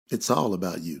It's all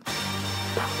about you.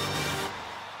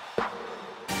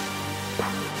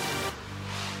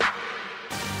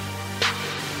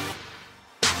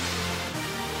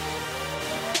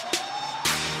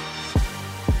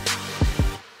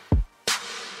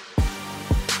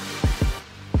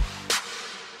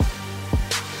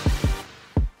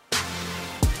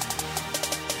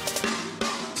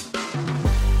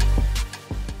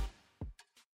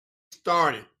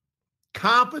 Started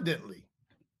confidently.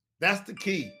 That's the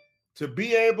key, to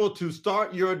be able to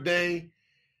start your day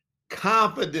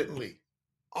confidently.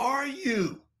 Are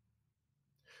you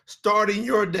starting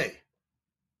your day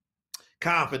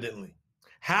confidently?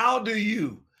 How do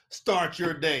you start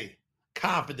your day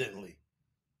confidently?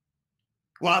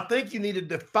 Well, I think you need to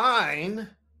define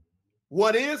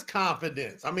what is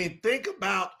confidence. I mean, think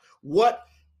about what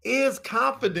is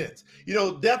confidence. You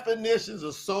know, definitions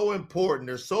are so important.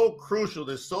 They're so crucial.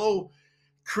 They're so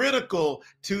critical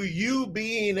to you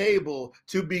being able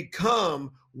to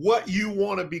become what you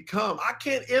want to become. I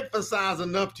can't emphasize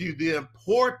enough to you the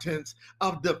importance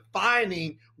of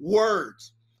defining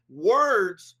words.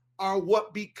 Words are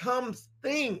what becomes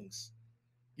things.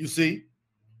 You see,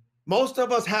 most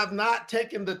of us have not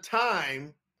taken the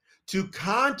time to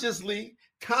consciously,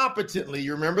 competently,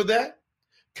 you remember that?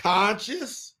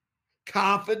 Conscious,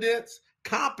 confidence,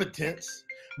 competence.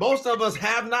 Most of us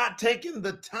have not taken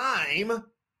the time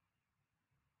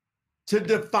to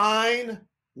define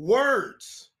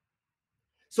words.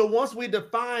 So once we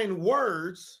define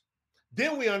words,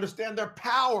 then we understand their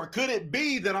power. Could it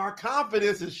be that our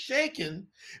confidence is shaken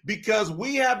because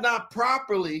we have not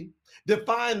properly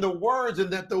defined the words,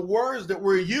 and that the words that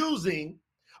we're using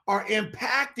are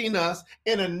impacting us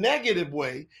in a negative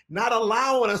way, not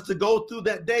allowing us to go through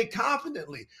that day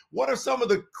confidently? What are some of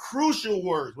the crucial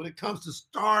words when it comes to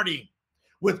starting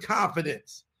with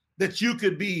confidence that you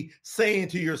could be saying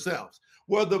to yourselves?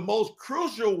 Well, the most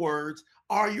crucial words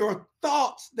are your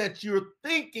thoughts that you're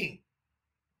thinking.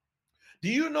 Do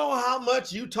you know how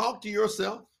much you talk to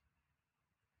yourself?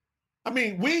 I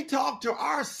mean, we talk to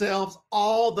ourselves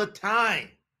all the time.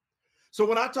 So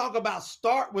when I talk about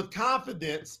start with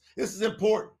confidence, this is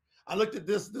important. I looked at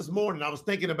this morning. I was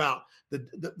thinking about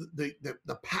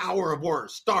the power of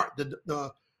words. Start.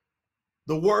 The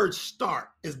word start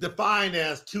is defined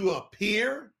as to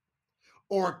appear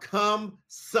or come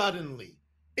suddenly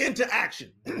into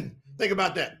action. Think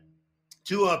about that.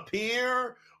 To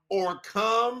appear or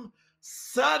come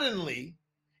suddenly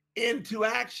into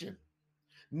action.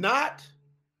 Not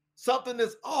something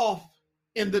that's off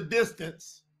in the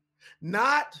distance,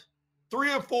 not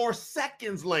 3 or 4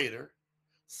 seconds later.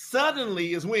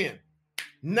 Suddenly is when?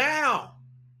 Now.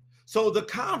 So the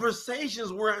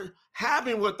conversations we're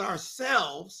having with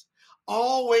ourselves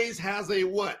always has a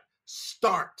what?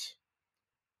 Start.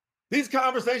 These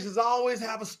conversations always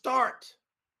have a start.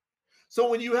 So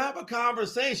when you have a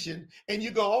conversation and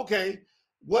you go, okay,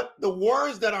 what the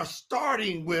words that are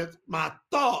starting with my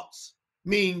thoughts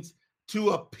means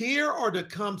to appear or to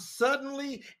come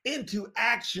suddenly into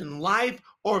action, life,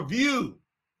 or view,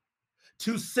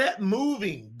 to set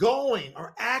moving, going,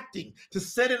 or acting, to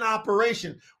set in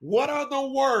operation. What are the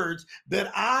words that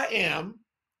I am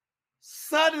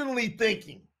suddenly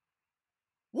thinking?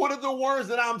 What are the words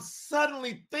that I'm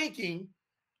suddenly thinking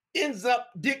ends up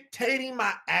dictating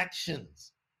my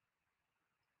actions?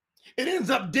 It ends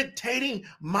up dictating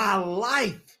my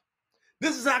life.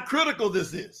 This is how critical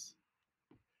this is.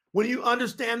 When you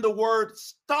understand the word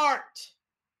start.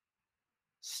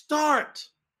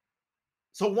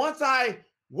 So once I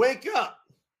wake up,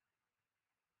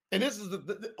 and this is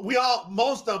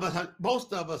most of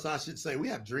us, I should say, we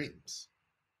have dreams.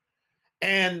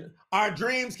 And our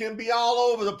dreams can be all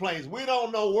over the place. We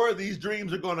don't know where these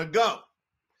dreams are going to go.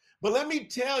 But let me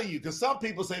tell you, because some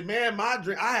people say, man,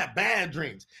 I have bad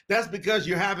dreams. That's because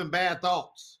you're having bad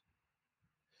thoughts.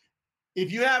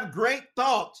 If you have great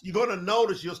thoughts, you're going to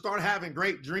notice you'll start having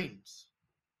great dreams.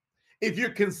 If you're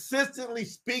consistently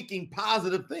speaking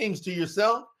positive things to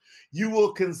yourself, you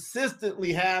will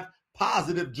consistently have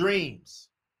positive dreams.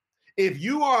 If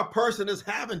you are a person that's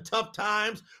having tough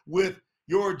times with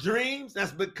your dreams,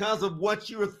 that's because of what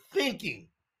you're thinking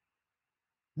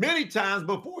many times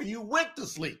before you went to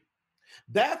sleep.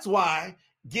 That's why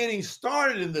getting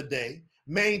started in the day,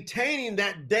 maintaining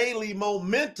that daily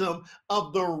momentum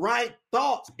of the right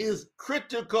thoughts is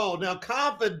critical. Now,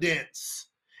 confidence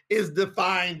is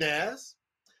defined as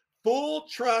full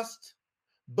trust,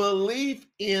 belief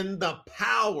in the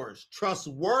powers,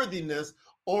 trustworthiness,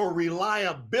 or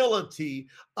reliability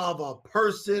of a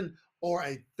person or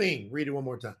a thing. Read it one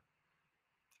more time.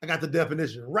 I got the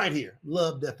definition right here.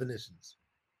 Love definitions.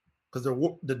 because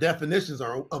the definitions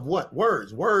are of what?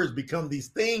 Words. Words become these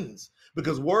things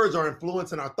because words are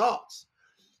influencing our thoughts.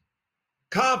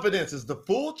 Confidence is the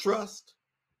full trust,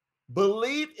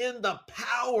 belief in the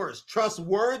powers,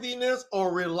 trustworthiness,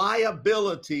 or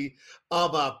reliability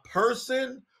of a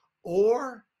person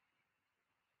or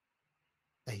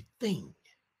a thing.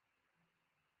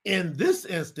 In this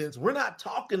instance, we're not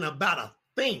talking about a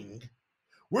thing.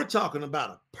 We're talking about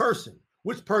a person.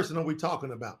 Which person are we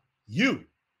talking about? You.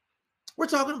 We're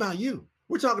talking about you.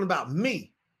 We're talking about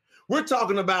me. We're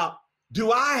talking about,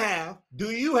 do I have,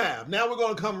 do you have? Now we're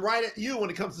going to come right at you when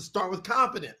it comes to start with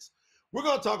confidence. We're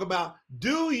going to talk about,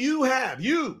 do you have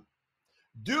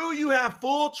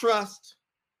full trust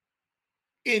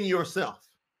in yourself?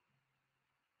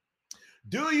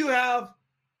 Do you have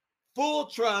full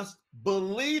trust,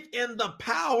 belief in the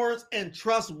powers and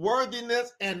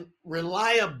trustworthiness and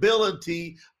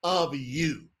reliability of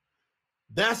you?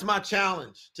 That's my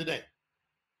challenge today.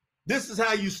 This is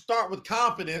how you start with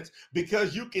confidence,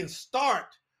 because you can start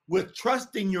with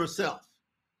trusting yourself.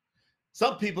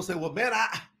 Some people say, well, man,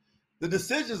 the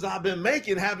decisions I've been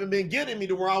making haven't been getting me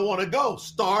to where I want to go.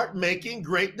 Start making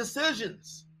great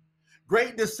decisions.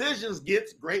 Great decisions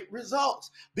gets great results.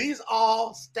 These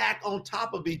all stack on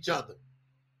top of each other.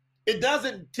 It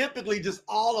doesn't typically just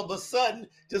all of a sudden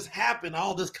just happen,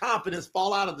 all this confidence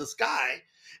fall out of the sky.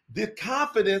 The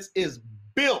confidence is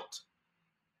built.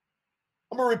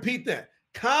 I'm going to repeat that.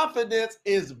 Confidence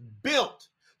is built.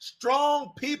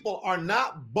 Strong people are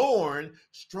not born.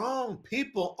 Strong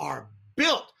people are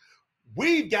built.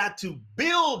 We've got to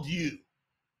build you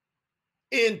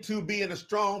into being a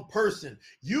strong person.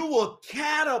 You will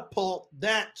catapult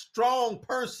that strong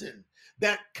person,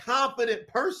 that confident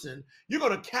person. You're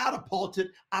going to catapult it,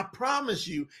 I promise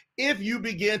you, if you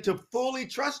begin to fully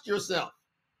trust yourself.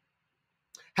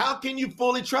 How can you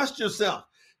fully trust yourself?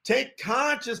 Take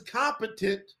conscious,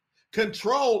 competent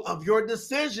control of your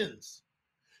decisions.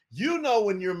 You know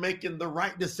when you're making the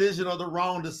right decision or the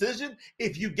wrong decision.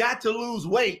 If you got to lose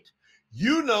weight,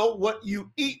 you know what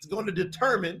you eat is going to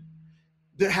determine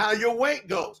how your weight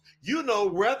goes. You know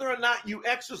whether or not you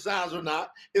exercise or not,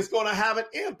 it's going to have an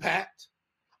impact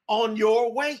on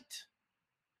your weight.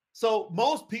 So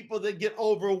most people that get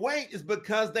overweight is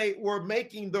because they were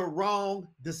making the wrong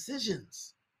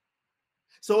decisions.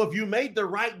 So if you made the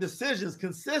right decisions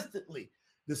consistently,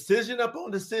 decision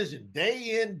upon decision,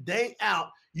 day in, day out,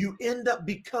 you end up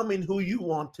becoming who you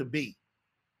want to be.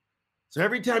 So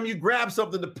every time you grab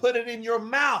something to put it in your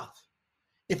mouth,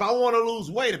 if I want to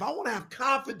lose weight, if I want to have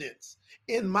confidence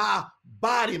in my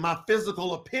body, my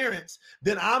physical appearance,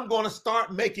 then I'm going to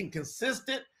start making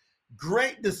consistent,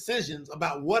 great decisions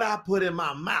about what I put in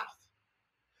my mouth.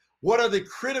 What are the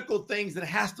critical things that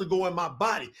has to go in my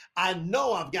body? I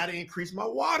know I've got to increase my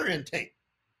water intake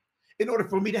in order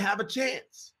for me to have a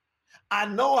chance. I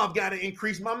know I've got to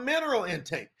increase my mineral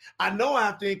intake. I know I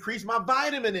have to increase my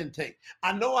vitamin intake.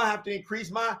 I know I have to increase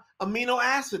my amino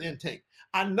acid intake.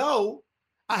 I know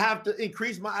I have to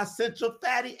increase my essential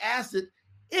fatty acid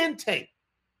intake.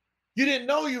 You didn't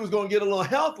know you was going to get a little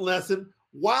health lesson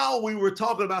while we were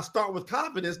talking about start with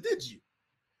confidence, did you?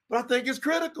 But I think it's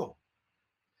critical.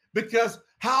 Because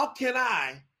how can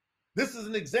this is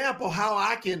an example how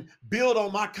I can build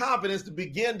on my confidence to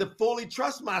begin to fully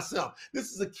trust myself.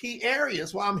 This is a key area.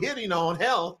 That's why I'm hitting on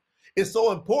health. It's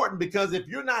so important, because if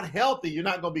you're not healthy, you're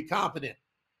not going to be confident.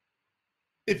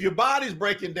 If your body's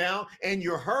breaking down and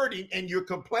you're hurting and you're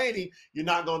complaining, you're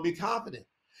not going to be confident.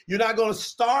 You're not going to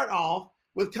start off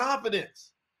with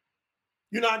confidence.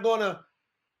 You're not going to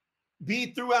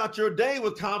be throughout your day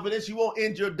with confidence. You won't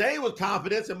end your day with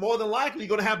confidence, and more than likely, you're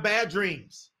going to have bad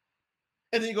dreams.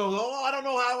 And then you go, oh, I don't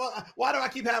know why do I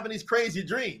keep having these crazy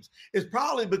dreams? It's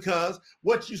probably because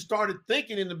what you started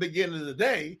thinking in the beginning of the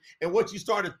day and what you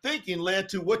started thinking led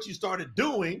to what you started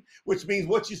doing, which means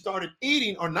what you started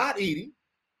eating or not eating,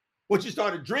 what you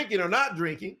started drinking or not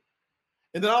drinking.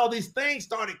 And then all these things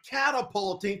started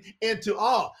catapulting into,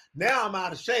 now I'm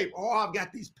out of shape. I've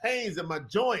got these pains in my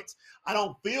joints. I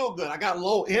don't feel good. I got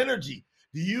low energy.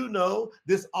 Do you know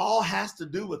this all has to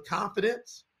do with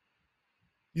confidence?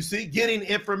 You see, getting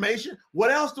information. What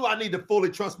else do I need to fully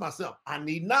trust myself? I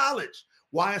need knowledge.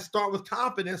 Why I start with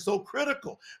confidence so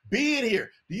critical. Being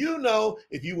here. Do you know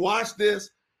if you watch this,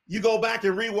 you go back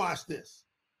and rewatch this,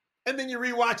 and then you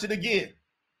rewatch it again,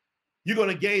 you're going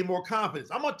to gain more confidence.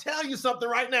 I'm going to tell you something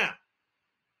right now.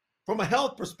 From a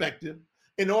health perspective,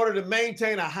 in order to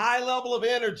maintain a high level of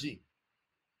energy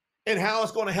and how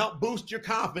it's going to help boost your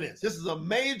confidence. This is a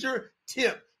major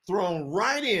tip thrown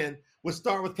right in with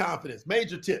Start with Confidence.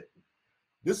 Major tip.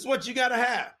 This is what you got to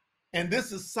have. And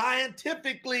this is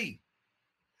scientifically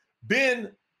been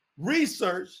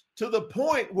research to the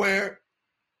point where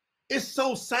it's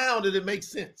so sound that it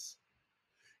makes sense.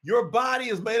 Your body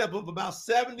is made up of about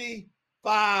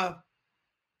 75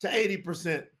 to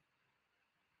 80%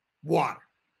 water.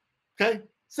 Okay?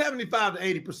 75 to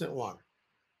 80% water.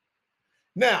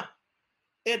 Now,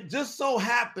 it just so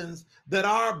happens that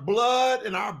our blood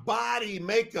and our body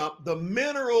makeup, the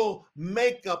mineral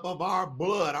makeup of our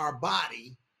blood, our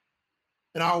body,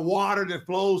 and our water that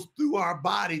flows through our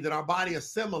body, that our body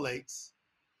assimilates,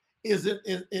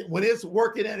 when it's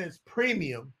working at its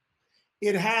premium,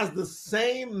 it has the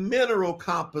same mineral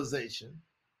composition,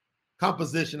 I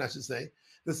should say,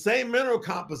 the same mineral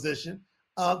composition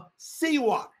of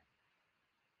seawater.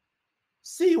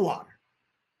 Seawater.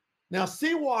 Now,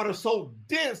 seawater is so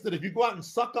dense that if you go out and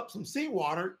suck up some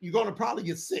seawater, you're going to probably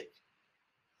get sick.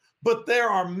 But there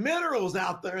are minerals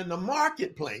out there in the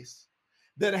marketplace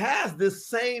that has this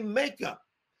same makeup.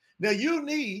 Now,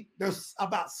 there's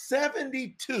about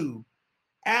 72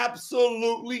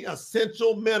 absolutely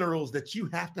essential minerals that you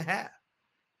have to have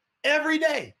every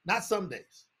day, not some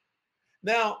days.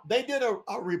 Now, they did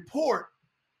a report.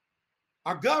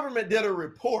 Our government did a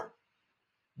report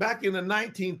back in the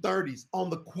 1930s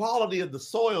on the quality of the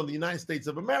soil in the United States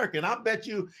of America. And I bet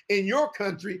you in your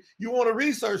country, you want to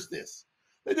research this.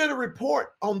 They did a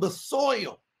report on the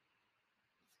soil.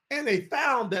 And they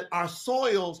found that our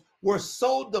soils were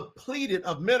so depleted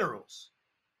of minerals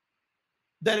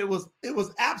that it was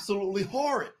absolutely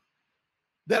horrid.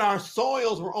 That our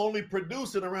soils were only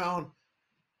producing around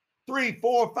 3,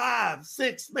 4, 5,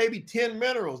 6, maybe 10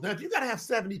 minerals. Now, if you got to have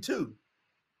 72,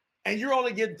 and you're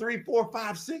only getting 3, 4,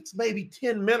 5, 6, maybe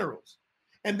 10 minerals.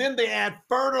 And then they add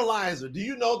fertilizer. Do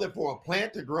you know that for a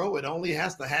plant to grow, it only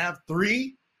has to have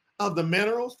 3 of the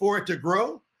minerals for it to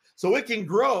grow? So it can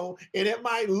grow, and it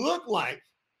might look like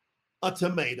a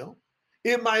tomato.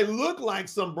 It might look like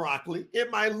some broccoli. It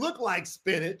might look like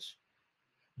spinach,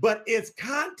 but its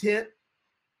content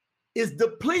is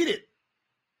depleted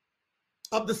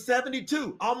of the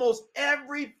 72. Almost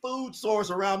every food source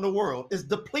around the world is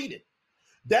depleted.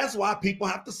 That's why people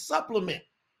have to supplement.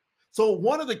 So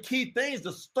one of the key things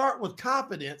to start with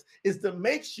confidence is to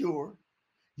make sure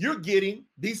you're getting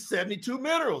these 72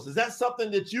 minerals. Is that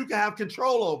something that you can have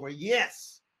control over?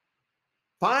 Yes.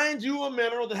 Find you a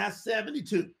mineral that has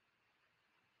 72.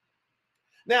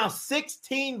 Now,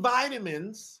 16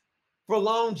 vitamins for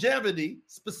longevity,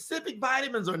 specific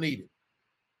vitamins are needed.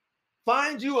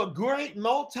 Find you a great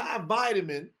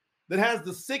multivitamin that has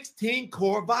the 16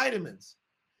 core vitamins.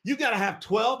 You got to have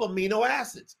 12 amino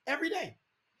acids every day.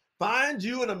 Find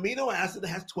you an amino acid that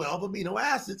has 12 amino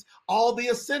acids, all the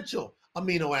essential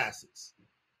amino acids.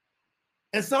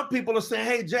 And some people are saying,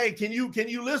 hey, Jay, can you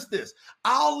list this?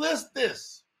 I'll list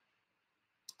this.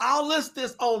 I'll list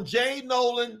this on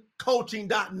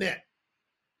jnolancoaching.net.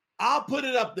 I'll put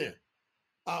it up there.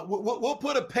 We'll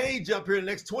put a page up here in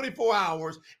the next 24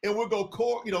 hours, and we'll go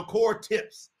core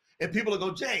tips. And people will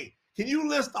go, Jay, can you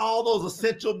list all those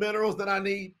essential minerals that I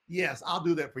need? Yes, I'll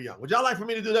do that for y'all. Would y'all like for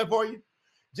me to do that for you?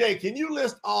 Jay, can you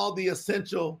list all the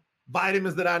essential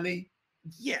vitamins that I need?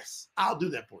 Yes, I'll do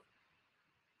that for you.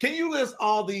 Can you list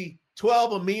all the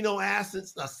 12 amino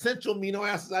acids, essential amino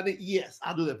acids I need? Yes,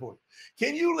 I'll do that for you.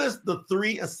 Can you list the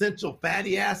 3 essential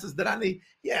fatty acids that I need?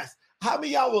 Yes. How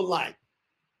many of y'all would like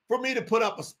for me to put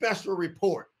up a special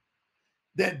report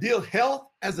that deals health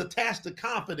as attached to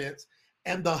confidence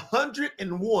and the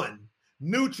 101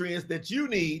 nutrients that you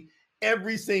need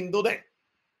every single day?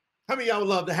 How many of y'all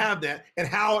would love to have that and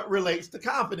how it relates to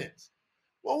confidence?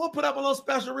 Well, we'll put up a little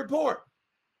special report.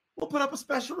 We'll put up a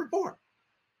special report.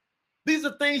 These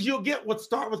are things you'll get with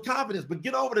Start With Confidence, but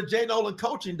get over to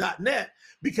jnolancoaching.net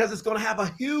because it's going to have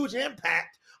a huge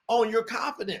impact on your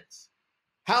confidence.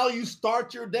 How you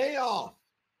start your day off,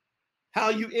 how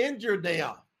you end your day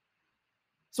off.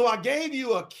 So I gave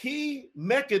you a key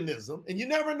mechanism, and you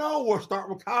never know where Start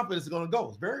With Confidence is going to go.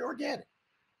 It's very organic.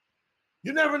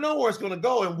 You never know where it's going to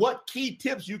go and what key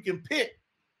tips you can pick.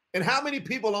 And how many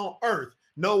people on earth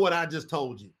know what I just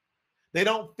told you? They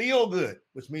don't feel good,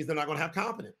 which means they're not going to have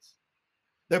confidence.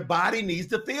 Their body needs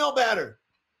to feel better.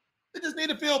 They just need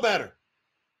to feel better.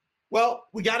 Well,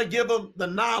 we got to give them the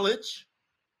knowledge,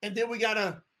 and then we got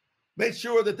to make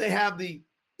sure that they have the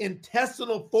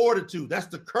intestinal fortitude. That's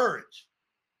the courage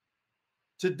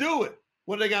to do it.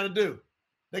 What do they got to do?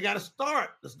 They got to start.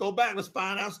 Let's go back. Let's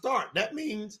find out start. That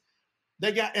means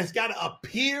it's got to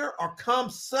appear or come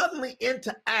suddenly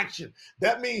into action.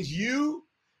 That means you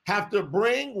have to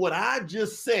bring what I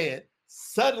just said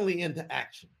suddenly into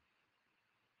action.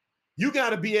 You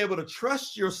got to be able to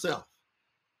trust yourself.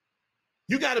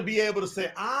 You got to be able to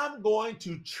say, I'm going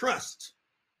to trust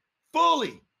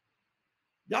fully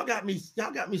Y'all got me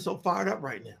so fired up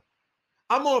right now.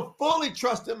 I'm going to fully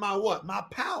trust in my what? My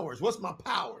powers. What's my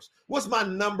powers? What's my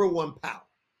number one power?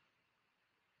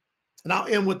 And I'll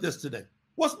end with this today.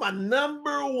 What's my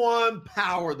number one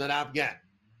power that I've got?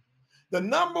 The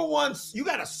number one, you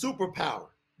got a superpower.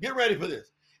 Get ready for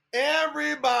this.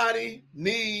 Everybody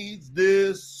needs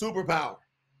this superpower.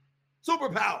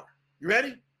 Superpower. You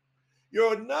ready?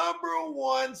 Your number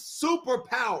one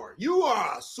superpower. You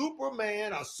are a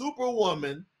superman, a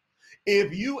superwoman,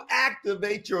 if you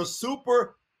activate your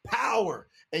superpower.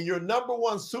 And your number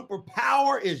one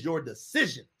superpower is your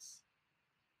decisions.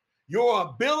 Your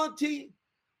ability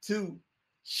to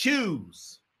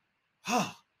choose.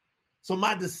 So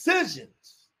my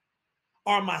decisions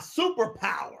are my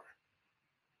superpower.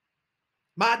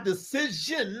 My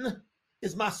decision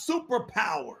is my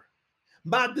superpower.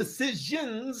 My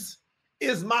decisions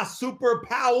is my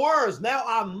superpowers. Now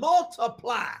I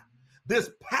multiply this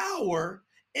power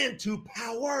into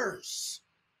powers.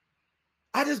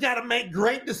 I just got to make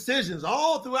great decisions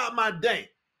all throughout my day.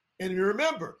 And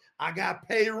remember, I got to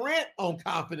pay rent on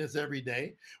confidence every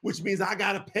day, which means I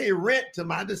got to pay rent to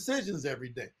my decisions every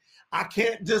day. I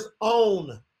can't just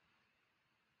own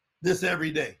this every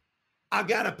day. I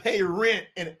got to pay rent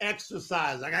and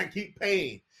exercise. I got to keep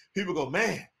paying. People go,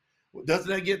 man, doesn't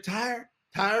that get tiring?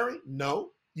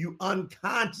 No, you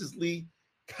unconsciously,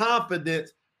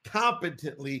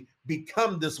 competently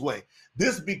become this way.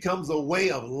 This becomes a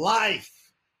way of life.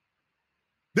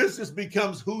 This just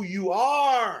becomes who you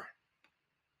are.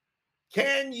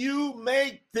 Can you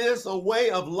make this a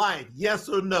way of life? Yes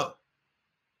or no?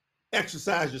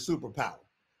 Exercise your superpower.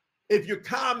 If you're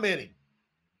commenting,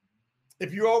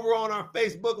 if you're over on our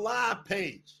Facebook Live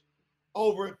page,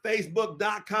 over at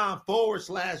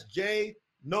facebook.com/J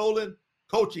Nolan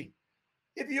Coaching.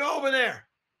 If you're over there,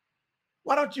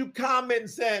 why don't you comment and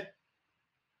say,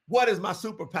 what is my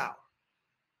superpower?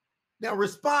 Now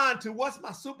respond to what's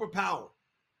my superpower?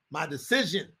 My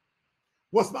decision.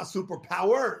 What's my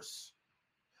superpowers?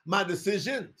 My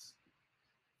decisions.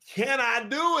 Can I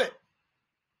do it?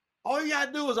 All you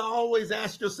gotta do is always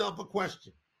ask yourself a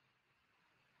question.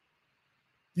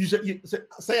 You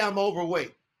say I'm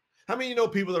overweight. How many of you know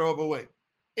people that are overweight?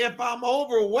 If I'm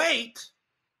overweight,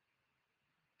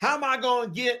 how am I going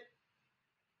to get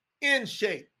in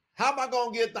shape? How am I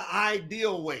going to get the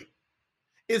ideal weight?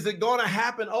 Is it going to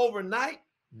happen overnight?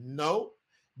 No.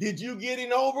 Did you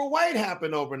getting overweight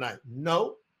happen overnight?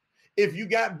 No. If you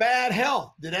got bad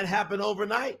health, did that happen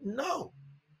overnight? No.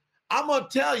 I'm going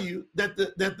to tell you that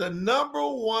the number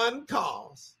one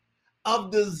cause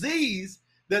of disease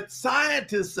that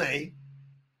scientists say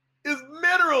is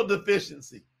mineral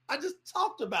deficiency. I just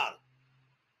talked about it.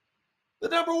 The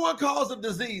number one cause of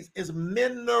disease is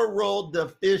mineral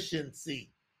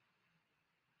deficiency.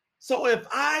 So if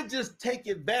I just take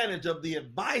advantage of the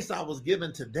advice I was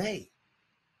given today,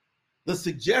 the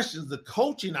suggestions, the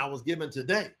coaching I was given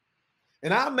today,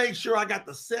 and I make sure I got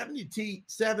the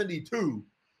 72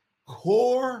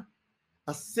 core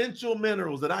essential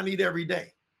minerals that I need every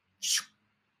day,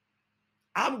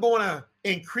 I'm going to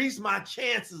increase my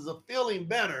chances of feeling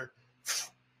better.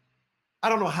 I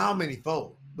don't know how many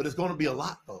fold, but it's going to be a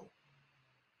lot fold.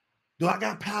 Do I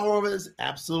got power over this?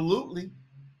 Absolutely.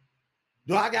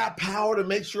 Do I got power to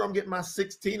make sure I'm getting my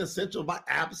 16 essential vitamins?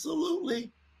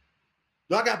 Absolutely.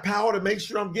 Do I got power to make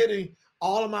sure I'm getting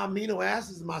all of my amino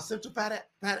acids and my essential fat?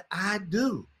 I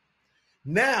do.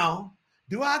 Now,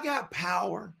 do I got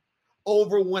power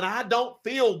over when I don't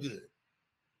feel good?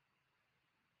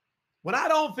 When I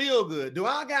don't feel good, do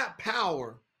I got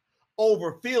power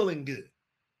over feeling good?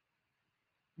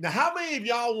 Now, how many of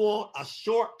y'all want a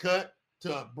shortcut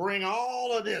to bring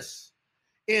all of this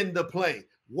into play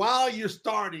while you're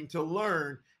starting to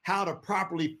learn how to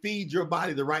properly feed your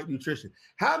body the right nutrition?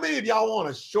 How many of y'all want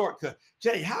a shortcut?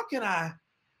 Jay, how can I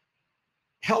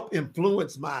help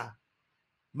influence my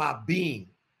being,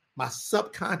 my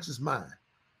subconscious mind?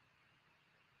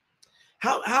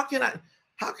 How can I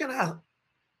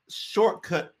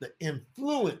shortcut the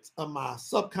influence of my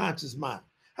subconscious mind?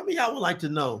 How many of y'all would like to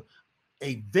know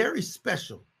a very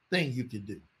special thing you can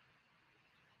do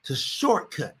to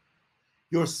shortcut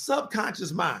your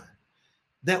subconscious mind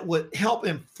that would help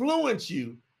influence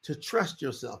you to trust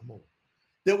yourself more,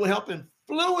 that will help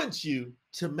influence you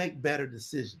to make better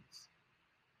decisions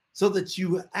so that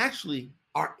you actually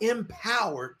are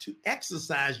empowered to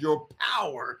exercise your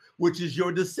power, which is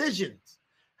your decisions?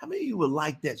 How many of you would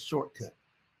like that shortcut?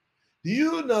 Do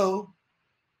you know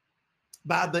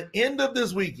by the end of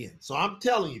this weekend, so I'm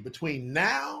telling you, between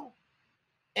now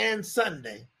and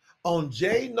Sunday on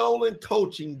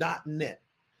jnolancoaching.net,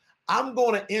 I'm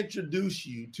going to introduce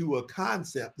you to a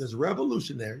concept that's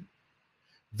revolutionary.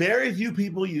 Very few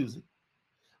people use it,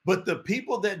 but the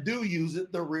people that do use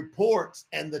it, the reports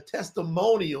and the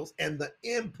testimonials and the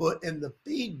input and the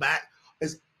feedback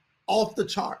is off the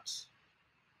charts.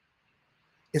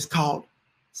 It's called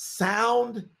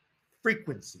sound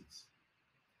frequencies.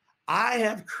 I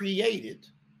have created,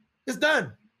 it's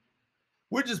done.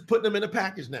 We're just putting them in a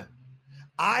package now.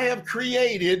 I have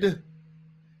created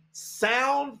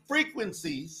sound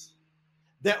frequencies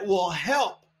that will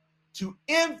help to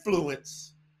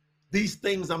influence these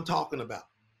things I'm talking about.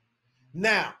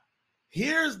 Now,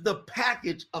 here's the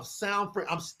package of sound.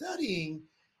 I'm studying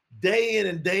day in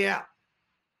and day out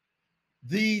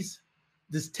these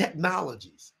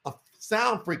technologies of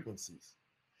sound frequencies.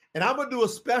 And I'm going to do a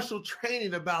special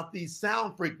training about these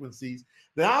sound frequencies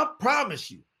that I promise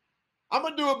you, I'm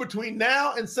going to do it between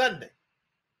now and Sunday.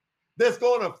 That's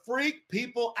going to freak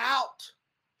people out.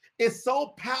 It's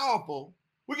so powerful.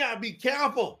 We got to be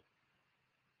careful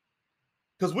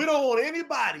because we don't want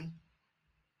anybody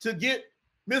to get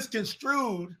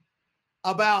misconstrued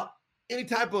about any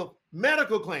type of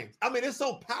medical claims. I mean, it's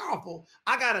so powerful.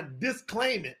 I got to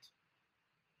disclaim it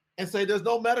and say there's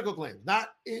no medical claims, not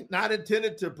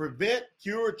intended to prevent,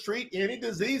 cure, treat any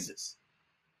diseases.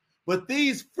 But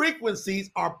these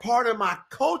frequencies are part of my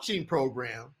coaching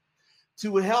program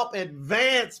to help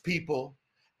advance people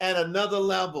at another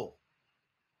level.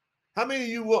 How many of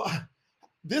you will?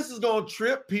 This is going to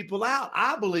trip people out,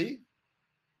 I believe.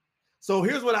 So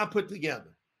here's what I put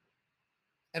together.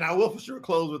 And I will for sure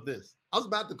close with this. I was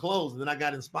about to close and then I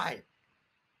got inspired.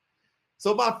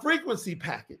 So my frequency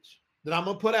package that I'm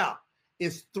going to put out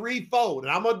is threefold,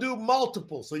 and I'm going to do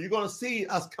multiple. So you're going to see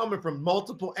us coming from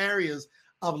multiple areas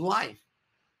of life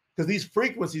because these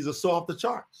frequencies are so off the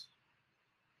charts.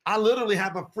 I literally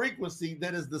have a frequency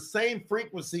that is the same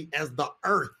frequency as the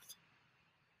earth.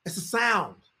 It's a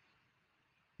sound.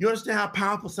 You understand how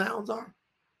powerful sounds are?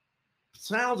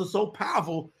 Sounds are so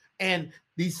powerful, and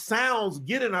these sounds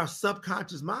get in our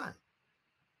subconscious mind.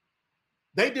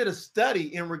 They did a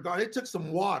study in regard, they took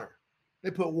some water. They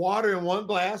put water in one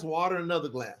glass, water in another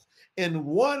glass. In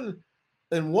one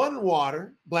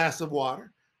glass of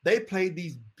water, they played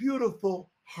these beautiful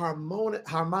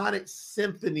harmonic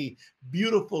symphony,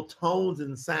 beautiful tones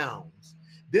and sounds.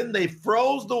 Then they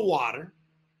froze the water.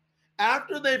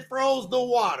 After they froze the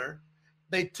water,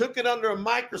 they took it under a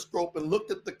microscope and looked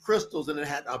at the crystals, and it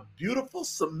had a beautiful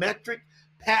symmetric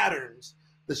patterns,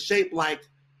 the shape like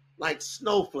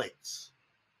snowflakes.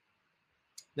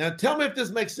 Now tell me if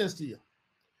this makes sense to you.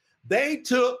 They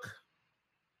took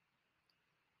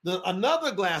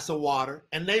another glass of water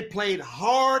and they played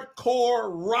hardcore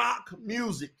rock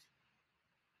music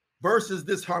versus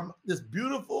this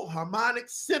beautiful harmonic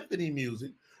symphony music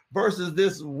versus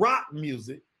this rock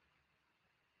music.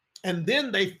 And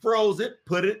then they froze it,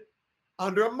 put it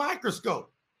under a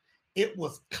microscope. It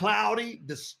was cloudy,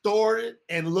 distorted,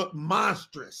 and looked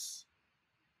monstrous.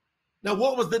 Now,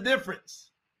 what was the difference?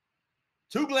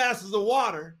 2 glasses of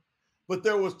water, but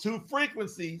there was 2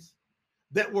 frequencies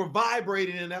that were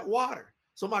vibrating in that water.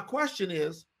 So my question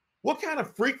is, what kind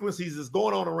of frequencies is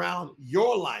going on around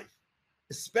your life,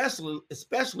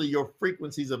 especially your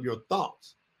frequencies of your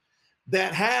thoughts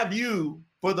that have you,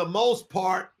 for the most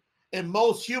part, and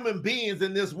most human beings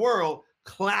in this world,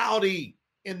 cloudy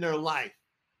in their life,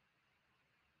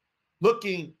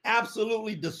 looking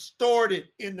absolutely distorted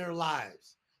in their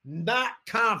lives, not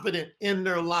confident in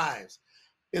their lives.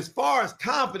 As far as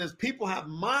confidence, people have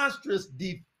monstrous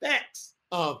defects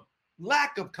of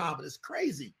lack of confidence.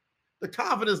 Crazy. The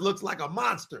confidence looks like a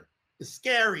monster. It's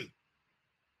scary.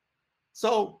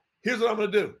 So here's what I'm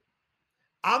going to do.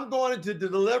 I'm going to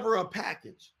deliver a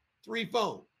package,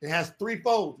 threefold. It has 3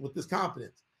 folds with this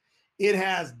confidence. It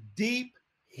has deep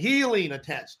healing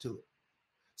attached to it.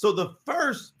 So the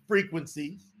first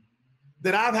frequencies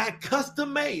that I've had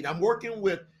custom made, I'm working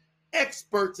with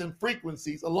experts in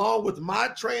frequencies along with my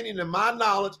training and my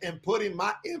knowledge and putting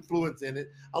my influence in it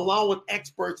along with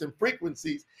experts in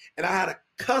frequencies. And I had a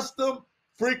custom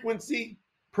frequency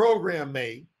program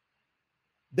made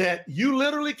that you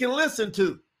literally can listen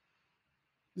to.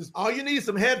 Just all you need is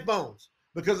some headphones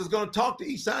because it's going to talk to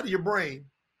each side of your brain.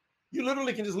 You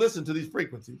literally can just listen to these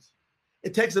frequencies.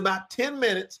 It takes about 10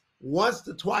 minutes once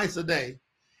to twice a day.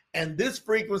 And this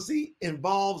frequency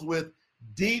involves with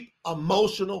deep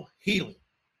emotional healing.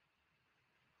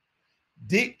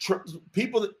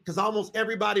 People, because almost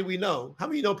everybody we know, how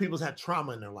many of you know people's had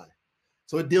trauma in their life?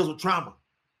 So it deals with trauma.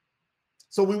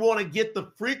 So we want to get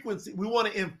the frequency, we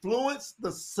want to influence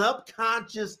the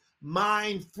subconscious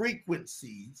mind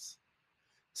frequencies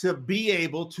to be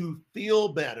able to feel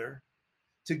better,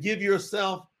 to give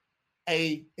yourself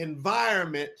a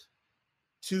environment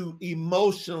to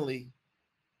emotionally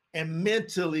and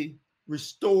mentally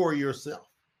restore yourself.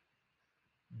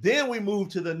 Then we move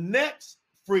to the next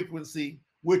frequency,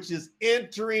 which is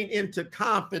entering into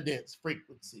confidence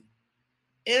frequency.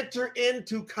 Enter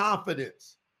into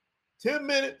confidence. 10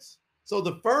 minutes. So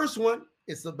the first one,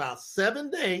 it's about 7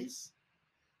 days,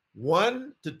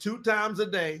 1 to 2 times a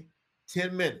day,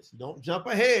 10 minutes. You don't jump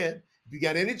ahead. If you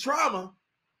got any trauma,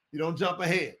 you don't jump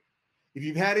ahead. If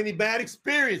you've had any bad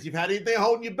experience, you've had anything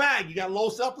holding you back, you got low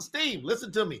self-esteem,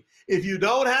 listen to me. If you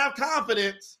don't have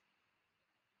confidence,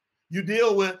 you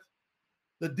deal with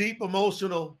the deep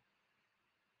emotional,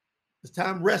 it's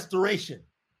time restoration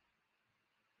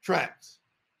tracks.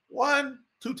 1,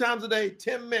 2 times a day,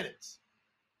 10 minutes.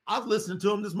 I was listening to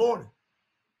them this morning.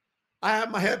 I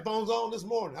have my headphones on this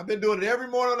morning. I've been doing it every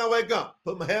morning when I wake up.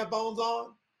 Put my headphones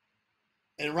on.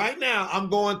 And right now, I'm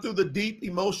going through the deep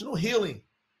emotional healing.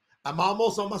 I'm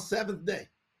almost on my 7th day.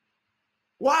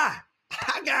 Why?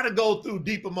 I got to go through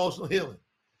deep emotional healing.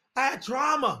 I had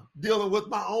trauma dealing with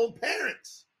my own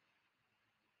parents.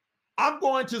 I'm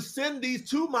going to send these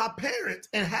to my parents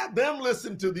and have them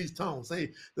listen to these tones.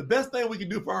 Say, the best thing we can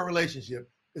do for our relationship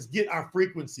is get our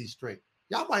frequency straight.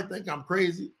 Y'all might think I'm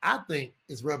crazy. I think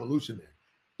it's revolutionary.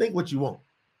 Think what you want.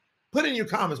 Put in your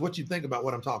comments what you think about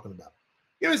what I'm talking about.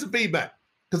 Give me some feedback,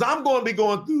 because I'm going to be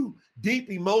going through deep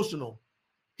emotional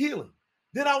healing.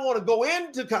 Then I want to go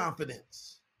into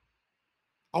confidence.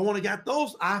 I want to get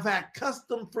those. I've had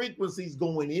custom frequencies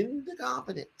going into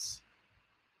confidence.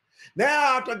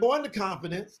 Now, after I go into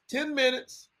confidence, 10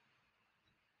 minutes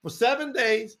for 7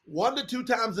 days, 1 to 2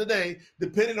 times a day,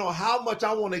 depending on how much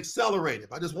I want to accelerate.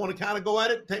 If I just want to kind of go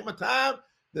at it, take my time,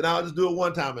 then I'll just do it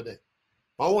 1 time a day.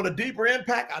 If I want a deeper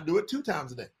impact, I'll do it 2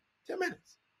 times a day, 10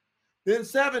 minutes. Then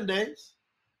 7 days,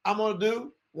 I'm going to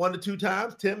do 1 to 2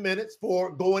 times, 10 minutes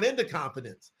for going into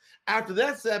confidence. After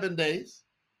that 7 days,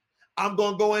 I'm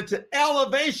going to go into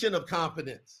elevation of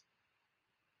confidence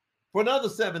for another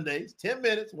 7 days, 10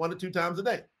 minutes, 1 to 2 times a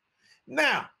day.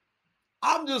 Now,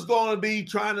 I'm just going to be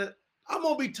I'm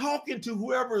going to be talking to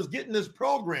whoever is getting this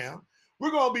program.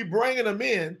 We're going to be bringing them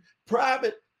in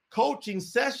private coaching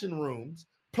session rooms,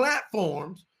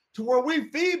 platforms, to where we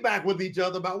feedback with each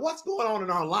other about what's going on in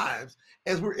our lives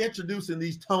as we're introducing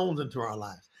these tones into our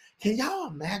lives. Can y'all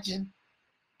imagine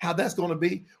how that's going to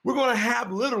be? We're going to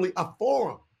have literally a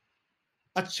forum,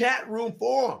 a chat room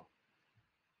forum,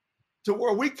 to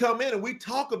where we come in and we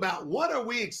talk about what are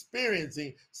we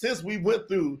experiencing since we went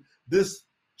through this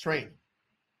training.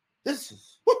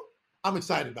 I'm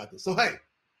excited about this. So, hey,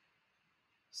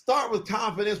 start with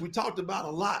confidence. We talked about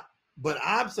a lot, but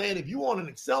I'm saying if you want an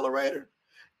accelerator,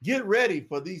 get ready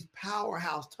for these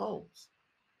powerhouse tones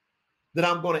that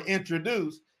I'm going to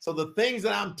introduce. So the things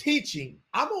that I'm teaching,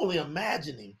 I'm only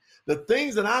imagining the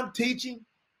things that I'm teaching,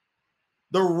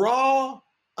 the raw,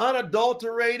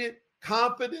 unadulterated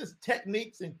confidence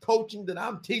techniques and coaching that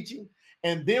I'm teaching.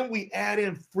 And then we add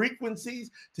in frequencies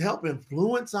to help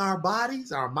influence our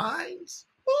bodies, our minds.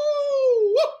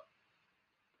 Woo!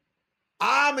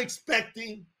 I'm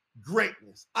expecting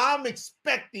greatness. I'm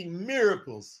expecting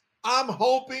miracles. I'm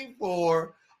hoping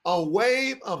for a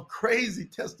wave of crazy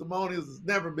testimonials that's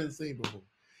never been seen before.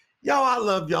 Y'all, I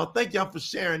love y'all. Thank y'all for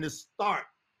sharing this start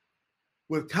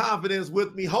with confidence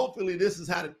with me. Hopefully this has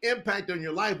had an impact on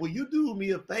your life. Will you do me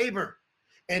a favor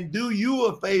and do you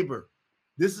a favor?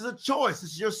 This is a choice.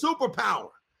 This is your superpower.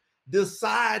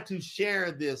 Decide to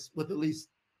share this with at least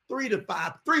 3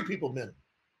 people minimum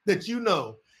that you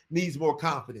know needs more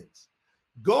confidence.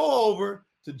 Go over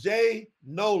to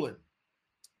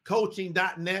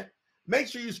jnolancoaching.net. Make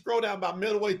sure you scroll down about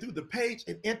middle way through the page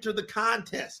and enter the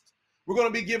contest. We're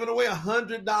going to be giving away a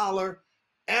 $100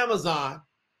 Amazon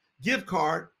gift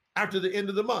card after the end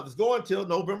of the month. It's going until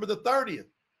November the 30th.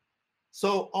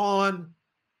 So on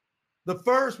the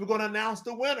 1st, we're going to announce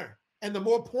the winner. And the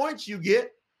more points you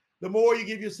get, the more you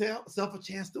give yourself a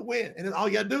chance to win. And then all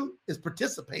you got to do is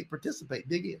participate,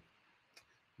 dig in.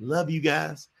 Love you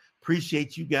guys.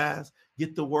 Appreciate you guys.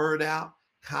 Get the word out.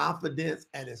 Confidence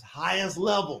at its highest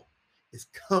level is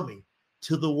coming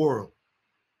to the world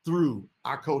through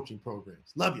our coaching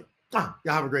programs. Love you. Y'all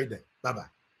have a great day. Bye-bye.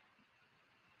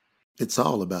 It's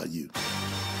all about you.